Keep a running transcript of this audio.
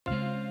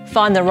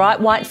Find the right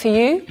white for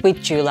you with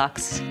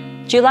Dulux.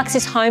 Dulux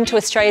is home to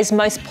Australia's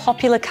most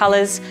popular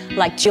colours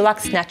like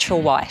Dulux Natural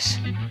White.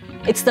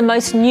 It's the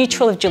most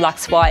neutral of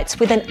Dulux whites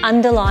with an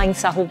underlying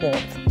subtle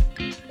warmth.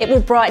 It will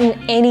brighten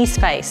any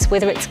space,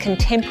 whether it's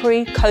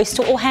contemporary,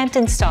 coastal or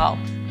Hampton style.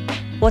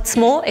 What's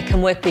more, it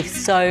can work with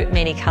so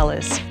many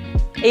colours,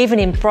 even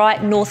in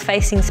bright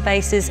north-facing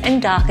spaces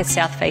and darker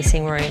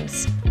south-facing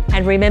rooms.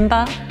 And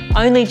remember,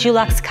 only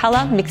Dulux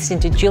colour mixed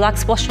into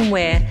Dulux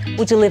Wash&Wear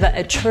will deliver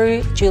a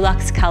true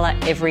Dulux colour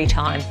every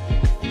time.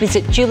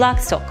 Visit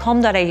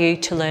dulux.com.au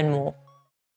to learn more.